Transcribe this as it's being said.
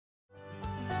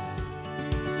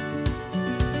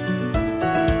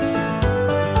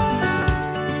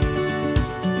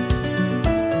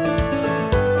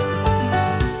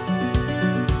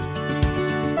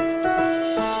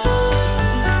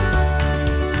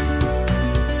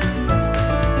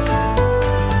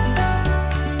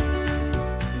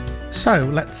So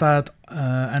let's add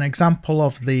an example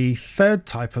of the third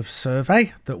type of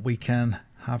survey that we can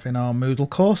have in our Moodle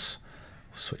course.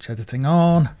 Switch editing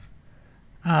on,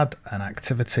 add an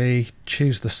activity,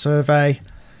 choose the survey.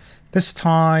 This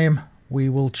time we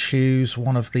will choose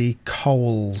one of the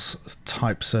COLLES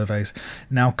type surveys.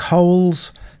 Now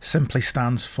COLLES simply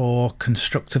stands for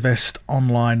Constructivist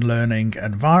Online Learning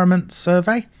Environment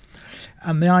Survey,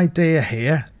 and the idea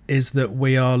here is that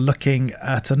we are looking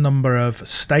at a number of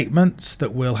statements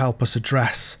that will help us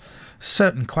address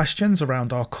certain questions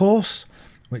around our course,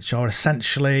 which are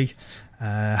essentially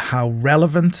how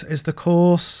relevant is the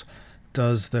course?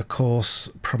 Does the course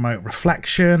promote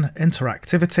reflection,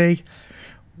 interactivity?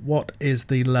 What is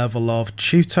the level of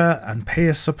tutor and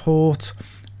peer support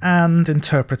and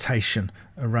interpretation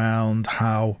around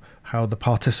how the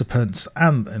participants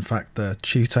and in fact the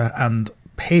tutor and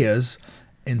peers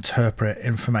interpret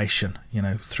information,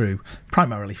 through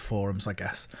primarily forums, I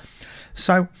guess.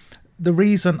 So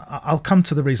I'll come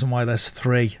to the reason why there's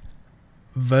three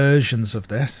versions of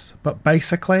this, but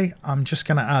basically I'm just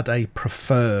going to add a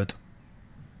preferred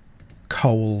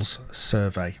COLLES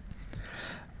survey.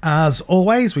 As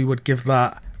always, we would give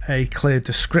that a clear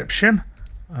description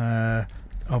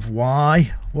of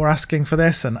why we're asking for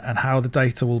this and how the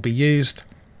data will be used.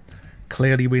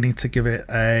 Clearly we need to give it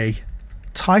a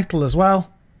title as well,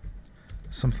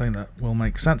 something that will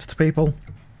make sense to people.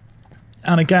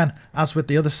 And again, as with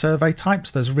the other survey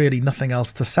types, there's really nothing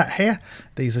else to set here.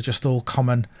 These are just all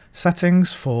common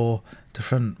settings for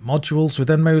different modules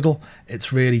within Moodle.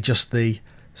 It's really just the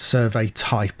survey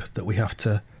type that we have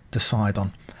to decide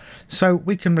on. So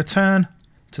we can return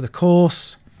to the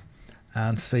course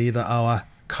and see that our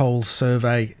COLLES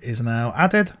survey is now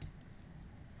added.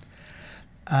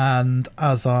 And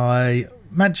as I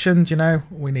mentioned,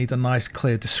 we need a nice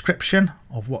clear description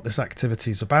of what this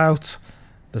activity is about.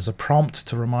 There's a prompt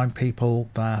to remind people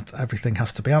that everything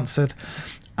has to be answered.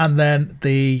 And then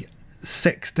the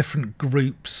 6 different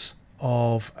groups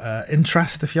of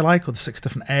interest, if you like, or the 6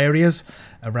 different areas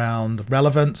around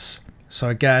relevance. So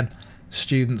again,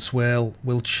 students will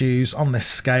choose on this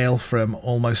scale from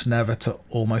almost never to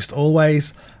almost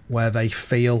always, where they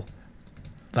feel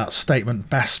that statement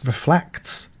best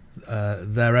reflects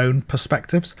their own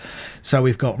perspectives. So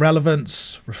we've got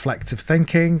relevance, reflective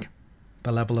thinking,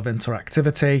 the level of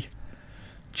interactivity,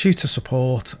 tutor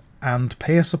support and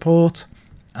peer support,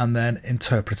 and then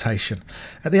interpretation.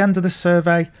 At the end of this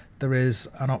survey, there is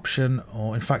an option,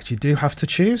 or in fact you do have to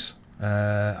choose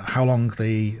how long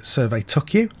the survey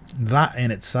took you. That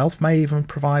in itself may even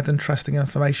provide interesting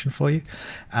information for you,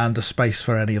 and a space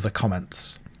for any other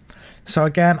comments. So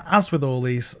again, as with all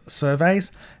these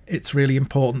surveys, it's really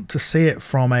important to see it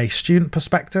from a student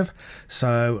perspective.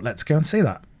 So let's go and see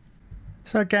that.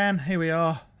 So again, here we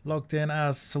are logged in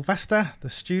as Sylvester, the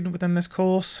student within this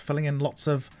course, filling in lots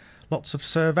of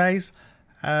surveys.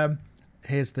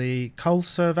 Here's the COLLES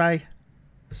survey.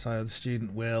 So the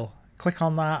student will click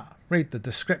on that, read the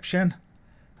description,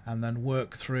 and then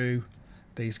work through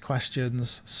these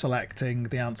questions, selecting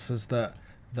the answers that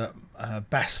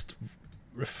best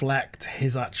reflect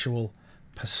his actual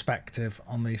perspective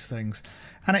on these things.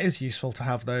 And it is useful to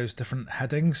have those different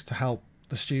headings to help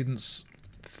the students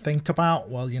think about,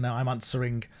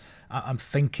 I'm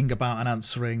thinking about and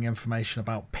answering information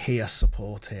about peer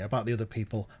support here, about the other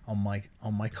people on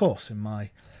my course, in my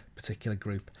particular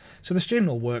group. So the student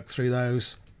will work through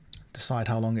those, decide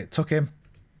how long it took him,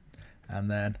 and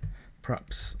then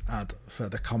perhaps add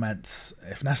further comments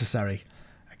if necessary.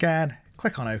 Again,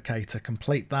 click on OK to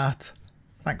complete that.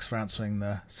 Thanks for answering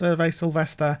the survey,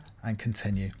 Sylvester, and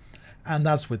continue. And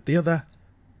as with the other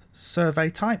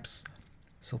survey types,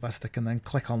 Sylvester can then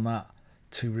click on that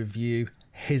to review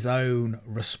his own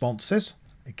responses.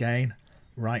 Again,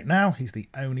 right now, he's the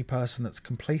only person that's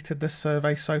completed this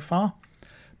survey so far,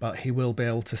 but he will be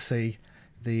able to see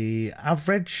the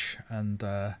average, and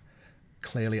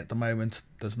clearly at the moment,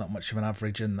 there's not much of an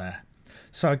average in there.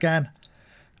 So again,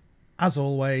 as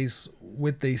always,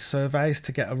 with these surveys,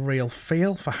 to get a real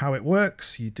feel for how it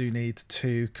works, you do need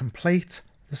to complete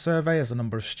the survey as a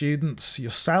number of students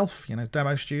yourself,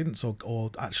 demo students,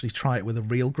 or actually try it with a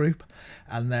real group.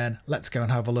 And then let's go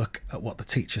and have a look at what the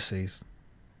teacher sees.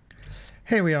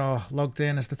 Here we are logged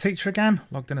in as the teacher again,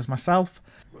 logged in as myself.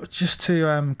 Just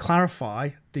to clarify,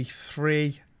 the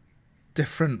 3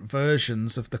 different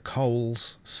versions of the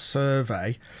COLLES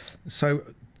survey.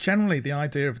 So generally the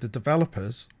idea of the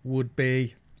developers would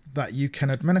be that you can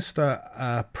administer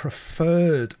a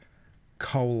preferred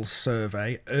COLLES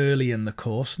survey early in the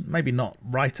course, maybe not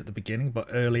right at the beginning, but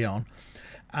early on,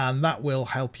 and that will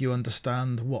help you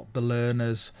understand what the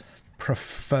learners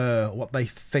prefer, what they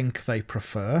think they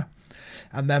prefer,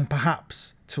 And then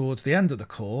perhaps towards the end of the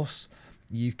course,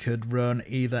 you could run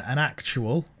either an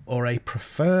actual or a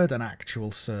preferred and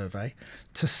actual survey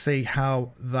to see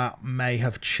how that may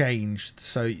have changed.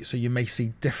 So you may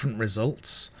see different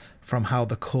results from how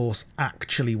the course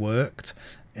actually worked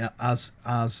as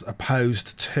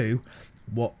opposed to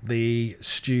what the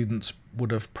students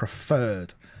would have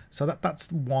preferred. So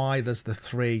that's why there's the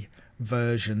 3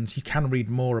 versions. You can read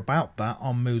more about that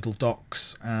on Moodle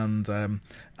Docs and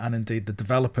indeed the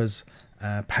developers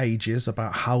pages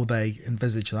about how they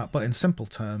envisage that, but in simple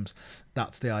terms,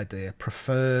 that's the idea.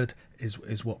 Preferred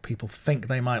is what people think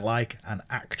they might like, and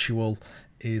actual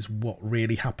is what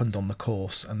really happened on the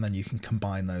course, and then you can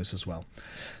combine those as well.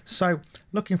 So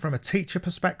looking from a teacher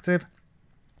perspective,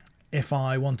 if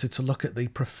I wanted to look at the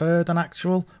preferred and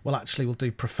actual, well, actually we'll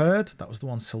do preferred. That was the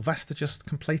one Sylvester just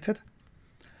completed.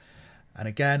 And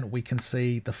again, we can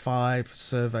see the 5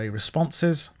 survey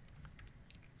responses.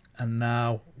 And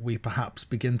now we perhaps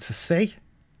begin to see,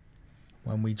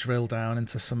 when we drill down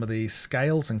into some of these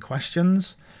scales and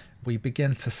questions, we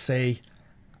begin to see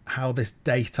how this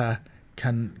data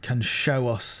can show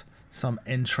us some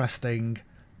interesting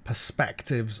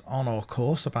perspectives on our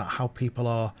course about how people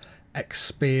are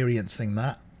experiencing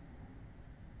that.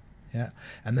 Yeah,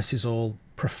 and this is all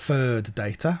preferred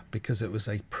data because it was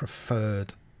a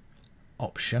preferred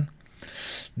option.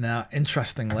 Now,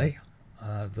 interestingly,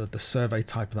 the survey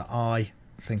type that I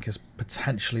think is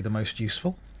potentially the most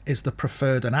useful is the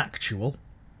preferred and actual,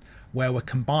 where we're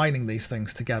combining these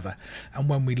things together. And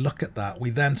when we look at that, we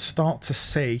then start to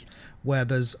see where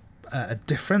there's a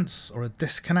difference or a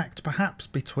disconnect perhaps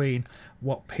between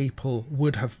what people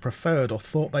would have preferred or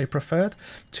thought they preferred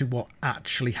to what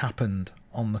actually happened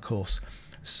on the course.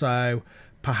 So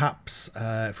perhaps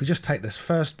if we just take this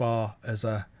first bar as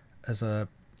a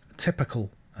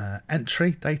typical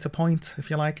entry data point, if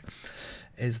you like,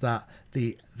 is that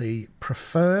the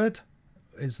preferred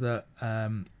is that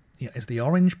is the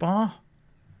orange bar,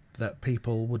 that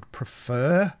people would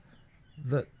prefer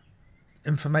that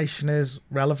information is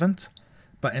relevant,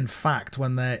 but in fact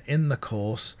when they're in the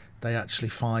course they actually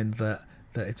find that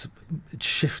it's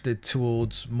shifted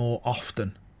towards more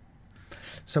often.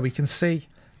 So we can see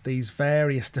these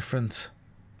various different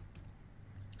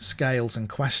scales and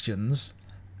questions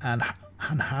and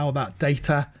how that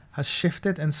data has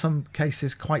shifted, in some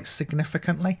cases quite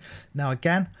significantly. Now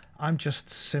again, I'm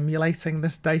just simulating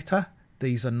this data.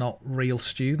 These are not real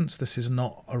students. This is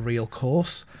not a real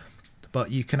course. But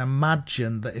you can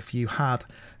imagine that if you had,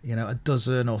 a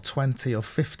dozen or 20 or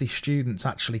 50 students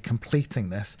actually completing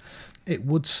this, it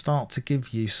would start to give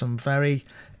you some very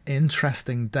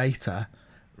interesting data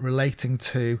relating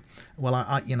to, well,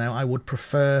 I would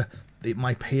prefer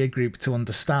my peer group to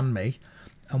understand me.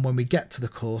 And when we get to the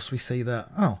course, we see that,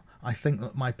 oh, I think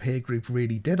that my peer group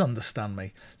really did understand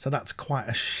me. So that's quite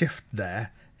a shift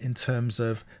there in terms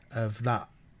of that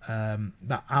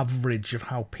average of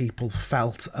how people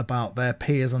felt about their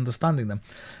peers understanding them.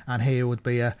 And here would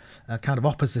be a kind of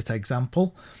opposite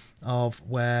example of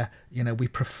where, we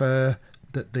prefer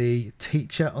that the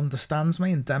teacher understands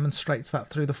me and demonstrates that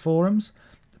through the forums,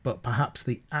 but perhaps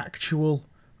the actual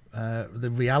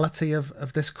the reality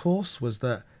of this course was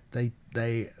that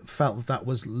they felt that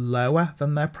was lower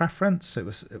than their preference. It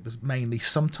was mainly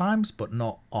sometimes, but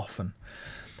not often.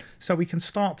 So we can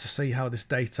start to see how this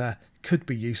data could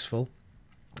be useful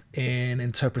in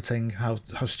interpreting how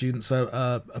students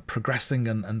are progressing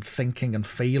and thinking and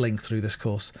feeling through this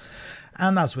course.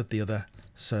 And as with the other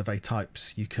survey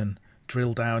types, you can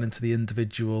drill down into the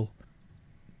individual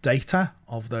data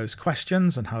of those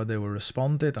questions and how they were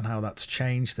responded and how that's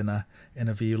changed in a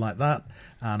view like that,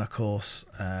 and of course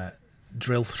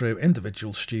drill through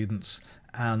individual students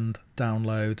and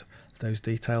download those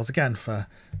details again for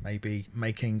maybe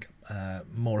making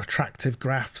more attractive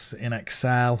graphs in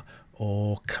Excel,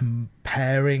 or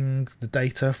comparing the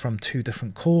data from 2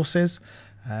 different courses,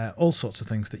 all sorts of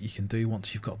things that you can do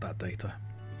once you've got that data.